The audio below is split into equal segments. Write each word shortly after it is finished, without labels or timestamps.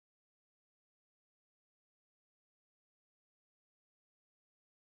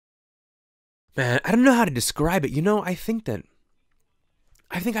Man, I don't know how to describe it. I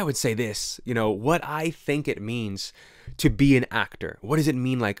think I would say this, what I think it means to be an actor. What does it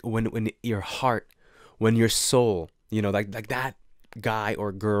mean like when your heart, when your soul, like that guy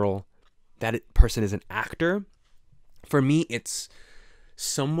or girl, that person is an actor? For me, it's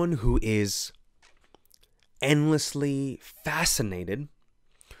someone who is endlessly fascinated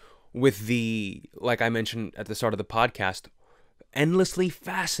with like I mentioned at the start of the podcast, endlessly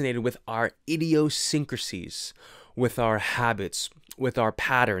fascinated with our idiosyncrasies, with our habits, with our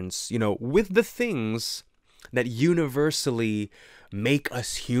patterns, with the things that universally make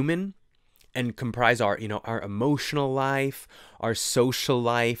us human and comprise our emotional life, our social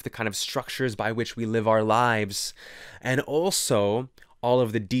life, the kind of structures by which we live our lives, and also all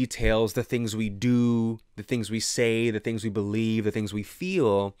of the details, the things we do, the things we say, the things we believe, the things we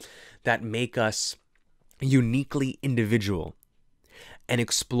feel that make us uniquely individual, and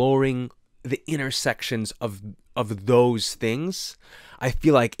exploring the intersections of those things. I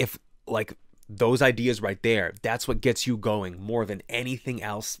feel like if like those ideas right there, that's what gets you going more than anything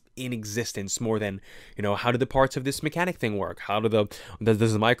else in existence, more than, how do the parts of this mechanic thing work? How does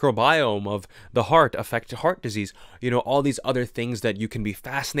the microbiome of the heart affect heart disease? All these other things that you can be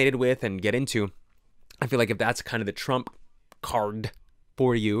fascinated with and get into. I feel like if that's kind of the trump card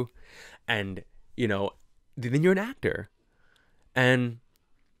for you, and, then you're an actor. And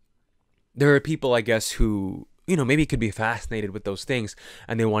there are people, I guess, who, maybe could be fascinated with those things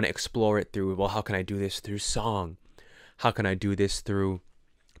and they want to explore it through, well, how can I do this through song? How can I do this through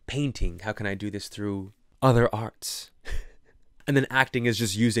painting? How can I do this through other arts? And then acting is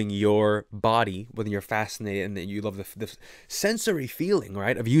just using your body when you're fascinated and then you love the sensory feeling,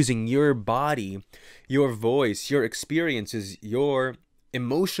 right? Of using your body, your voice, your experiences, your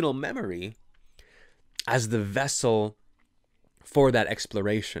emotional memory as the vessel for that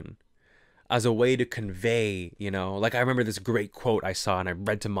exploration, as a way to convey, like I remember this great quote I saw and I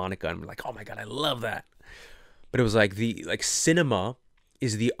read to Monica and I'm like, oh my God, I love that. But it was like cinema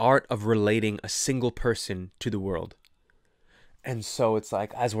is the art of relating a single person to the world. And so it's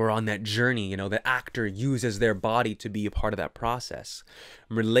like, as we're on that journey, the actor uses their body to be a part of that process,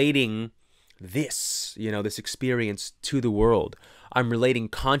 relating this experience to the world. I'm relating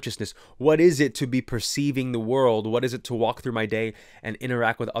consciousness. What is it to be perceiving the world? What is it to walk through my day and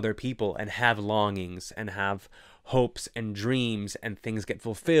interact with other people and have longings and have hopes and dreams, and things get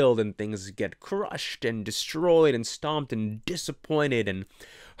fulfilled and things get crushed and destroyed and stomped and disappointed and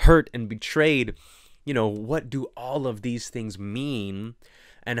hurt and betrayed? What do all of these things mean?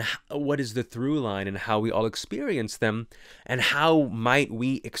 And what is the through line and how we all experience them? And how might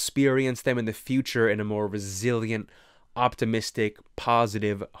we experience them in the future in a more resilient, optimistic,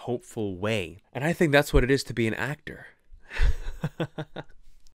 positive, hopeful way? And I think that's what it is to be an actor.